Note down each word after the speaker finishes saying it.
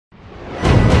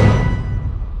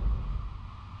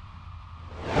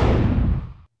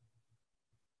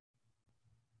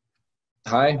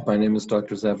Hi, my name is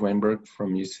Dr. Zev Wainberg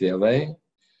from UCLA,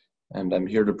 and I'm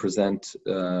here to present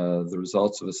the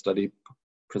results of a study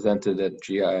presented at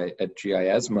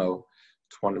GIESMO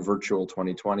Virtual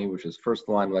 2020, which is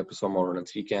first-line liposomal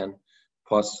irinotecan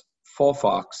plus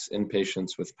FOLFOX in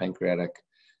patients with pancreatic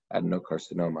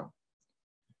adenocarcinoma.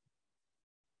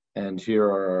 And here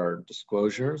are our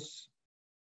disclosures.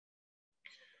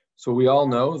 So we all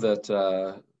know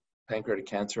that pancreatic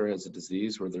cancer is a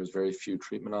disease where there's very few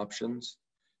treatment options,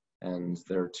 and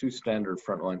there are two standard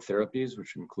frontline therapies,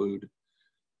 which include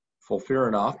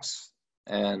FOLFIRINOX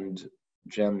and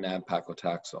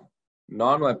gem/nab-paclitaxel.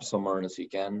 Non-liposomal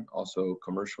irinotecan, also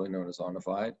commercially known as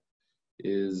Onivyde,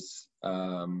 is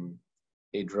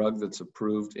a drug that's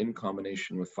approved in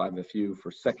combination with 5-FU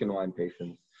for second-line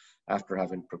patients after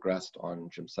having progressed on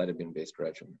gemcitabine-based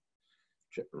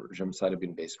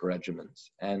regimens.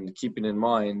 And keeping in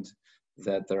mind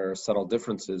that there are subtle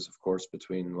differences, of course,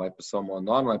 between liposomal and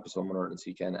non-liposomal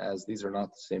irinotecan, as these are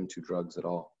not the same two drugs at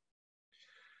all.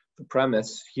 The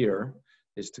premise here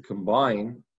is to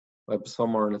combine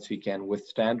liposomal irinotecan with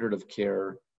standard of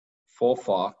care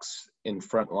FOLFOX in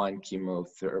frontline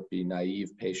chemotherapy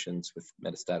naive patients with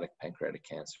metastatic pancreatic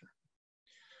cancer.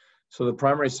 So the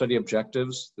primary study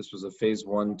objectives, this was a phase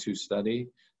 1/2 study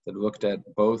that looked at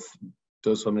both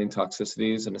dose-limiting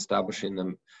toxicities and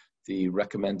establishing the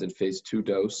recommended phase 2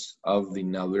 dose of the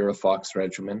FOLFOX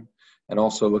regimen, and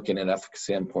also looking at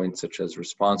efficacy endpoints such as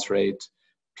response rate,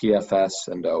 PFS,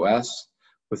 and OS,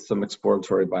 with some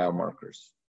exploratory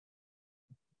biomarkers.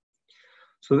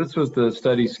 So this was the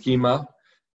study schema,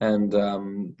 and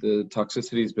the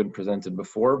toxicity has been presented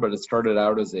before, but it started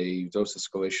out as a dose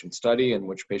escalation study in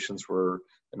which patients were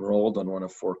enrolled on one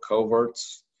of 4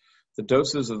 cohorts. The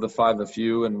doses of the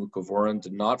 5-FU and leucovorin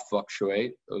did not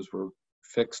fluctuate. Those were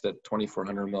fixed at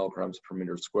 2,400 milligrams per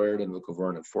meter squared and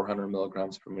leucovorin at 400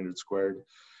 milligrams per meter squared,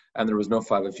 and there was no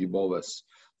 5-FU bolus.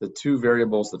 The two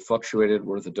variables that fluctuated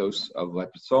were the dose of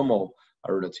liposomal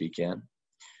irinotecan,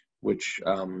 which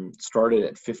started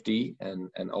at 50 and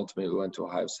ultimately went to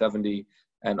a high of 70,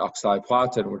 and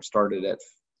oxaliplatin, which started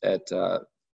at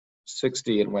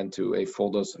 60 and went to a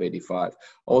full dose of 85.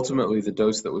 Ultimately, the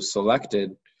dose that was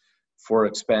selected for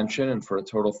expansion and for a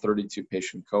total 32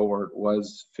 patient cohort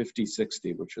was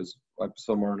 50-60, which is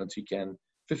liposomal irinotecan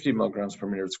 50 milligrams per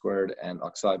meter squared and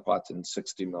oxaliplatin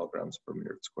 60 milligrams per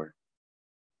meter squared.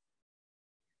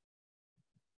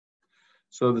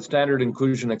 So the standard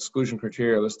inclusion-exclusion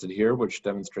criteria are listed here, which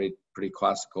demonstrate pretty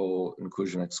classical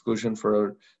inclusion-exclusion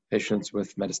for patients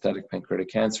with metastatic pancreatic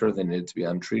cancer. They needed to be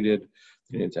untreated,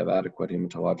 they needed to have adequate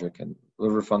hematologic and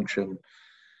liver function,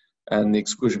 and the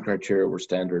exclusion criteria were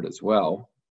standard as well.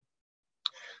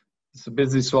 It's a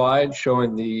busy slide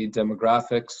showing the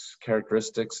demographics,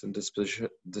 characteristics, and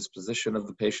disposition of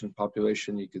the patient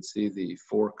population. You could see the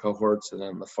 4 cohorts, and then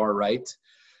on the far right,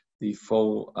 the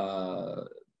full,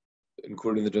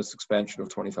 including the dose expansion of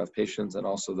 25 patients, and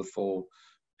also the full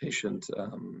patient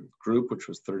group, which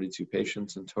was 32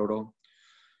 patients in total.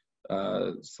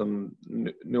 Some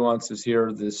nuances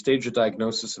here. The stage of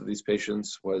diagnosis of these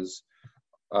patients was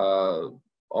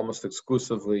almost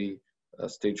exclusively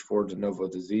stage 4 de novo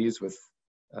disease, with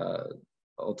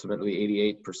ultimately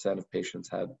 88% of patients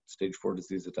had stage 4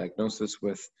 disease at diagnosis,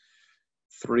 with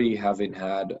 3 having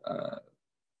had a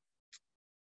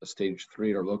stage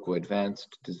 3 or locally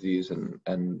advanced disease,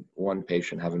 and 1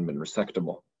 patient having been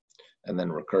resectable and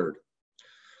then recurred.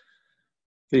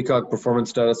 The ECOG performance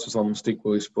status was almost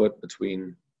equally split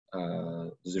between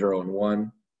 0 and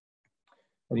 1.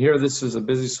 And here, this is a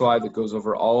busy slide that goes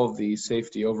over all of the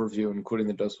safety overview, including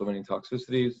the dose-limiting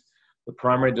toxicities. The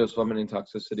primary dose-limiting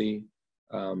toxicity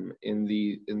in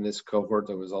this cohort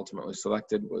that was ultimately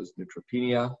selected was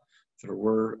neutropenia. There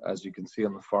were, as you can see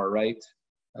on the far right,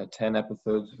 10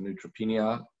 episodes of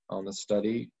neutropenia on the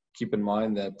study. Keep in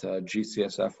mind that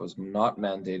GCSF was not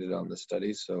mandated on the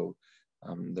study, so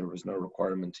there was no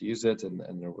requirement to use it,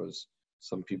 and there was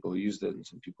some people who used it and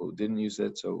some people who didn't use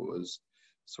it, so it was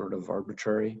sort of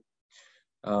arbitrary.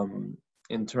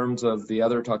 In terms of the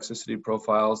other toxicity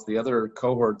profiles, the other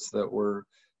cohorts that were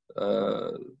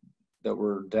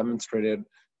demonstrated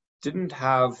didn't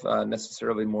have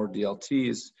necessarily more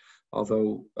DLTs,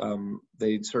 although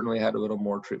they certainly had a little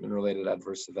more treatment-related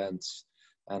adverse events.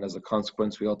 And as a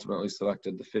consequence, we ultimately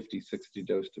selected the 50-60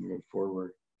 dose to move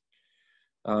forward.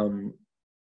 In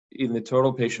the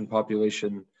total patient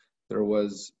population, there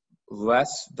was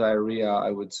less diarrhea,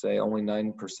 I would say, only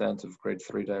 9% of grade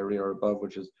 3 diarrhea or above,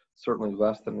 which is certainly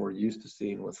less than we're used to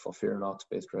seeing with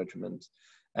FOLFIRINOX-based regimens,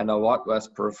 and a lot less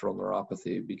peripheral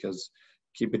neuropathy, because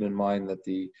keeping in mind that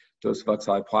the dose of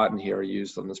oxaliplatin here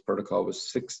used on this protocol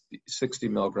was 60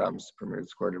 milligrams per meter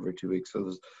squared every 2 weeks. So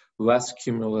there's less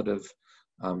cumulative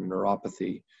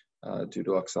neuropathy due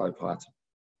to oxaliplatin.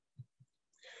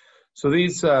 So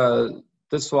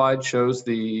this slide shows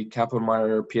the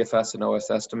Kaplan-Meier PFS and OS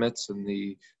estimates in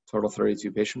the total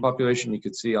 32 patient population. You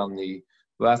could see on the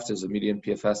left is a median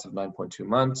PFS of 9.2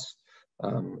 months,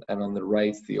 and on the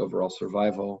right, the overall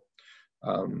survival.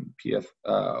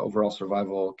 Overall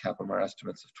survival Kaplan-Meier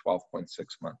estimates of 12.6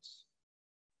 months.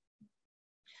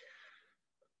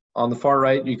 On the far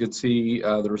right, you could see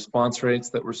the response rates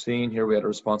that we're seeing. Here we had a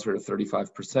response rate of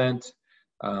 35%,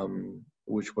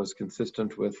 which was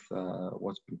consistent with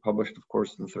what's been published, of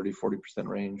course, in the 30–40%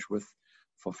 range with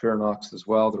FOLFOX as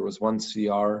well. There was 1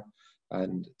 CR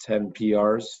and 10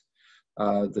 PRs.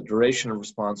 The duration of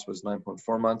response was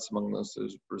 9.4 months among those who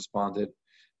responded,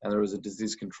 and there was a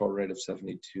disease control rate of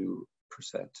 72%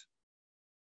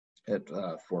 at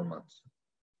 4 months.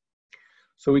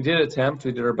 So we did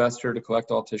our best here to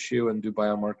collect all tissue and do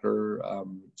biomarker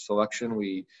selection.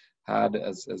 We had,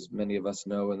 as many of us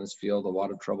know in this field, a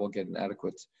lot of trouble getting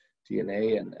adequate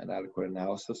DNA and adequate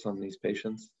analysis on these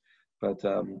patients. But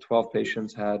 12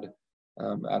 patients had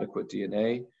adequate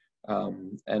DNA.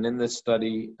 And in this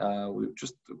study,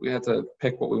 we had to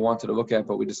pick what we wanted to look at,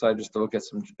 but we decided just to look at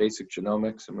some basic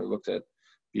genomics, and we looked at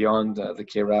beyond the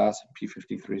KRAS and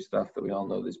P53 stuff that we all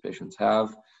know these patients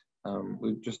have.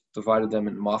 We've just divided them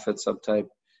in Moffitt subtype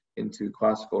into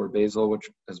classical or basal, which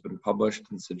has been published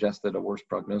and suggested a worse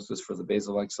prognosis for the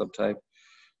basal-like subtype.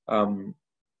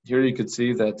 Here you could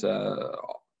see that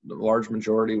the large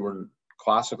majority were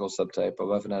classical subtype,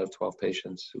 11 out of 12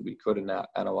 patients who we could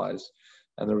analyze.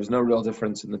 And there was no real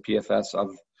difference in the PFS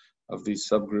of these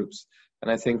subgroups.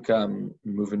 And I think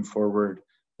moving forward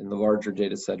in the larger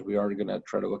data set, we are going to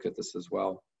try to look at this as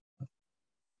well.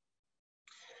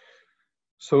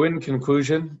 So in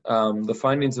conclusion, the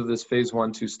findings of this phase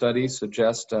 1/2 study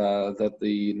suggest that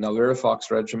the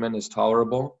FOLFOX regimen is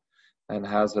tolerable and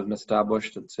has an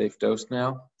established and safe dose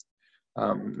now.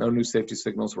 No new safety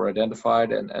signals were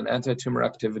identified, and anti-tumor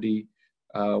activity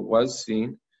was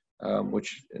seen,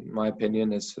 which in my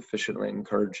opinion is sufficiently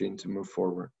encouraging to move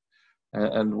forward.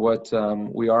 And what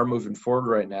we are moving forward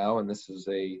right now, and this is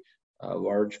a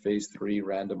large phase 3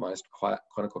 randomized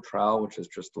clinical trial, which has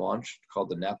just launched, called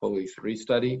the NAPOLI-3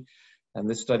 study. And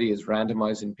this study is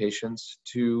randomizing patients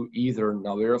to either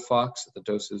FOLFOX at the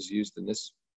doses used in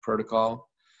this protocol,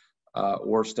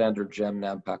 or standard gem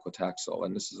nab-paclitaxel.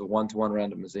 And this is a 1-to-1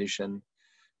 randomization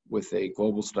with a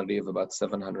global study of about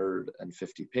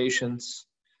 750 patients,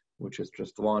 which has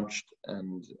just launched,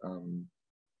 and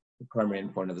the primary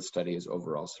endpoint of the study is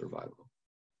overall survival.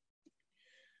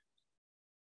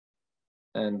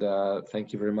 And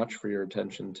thank you very much for your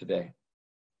attention today.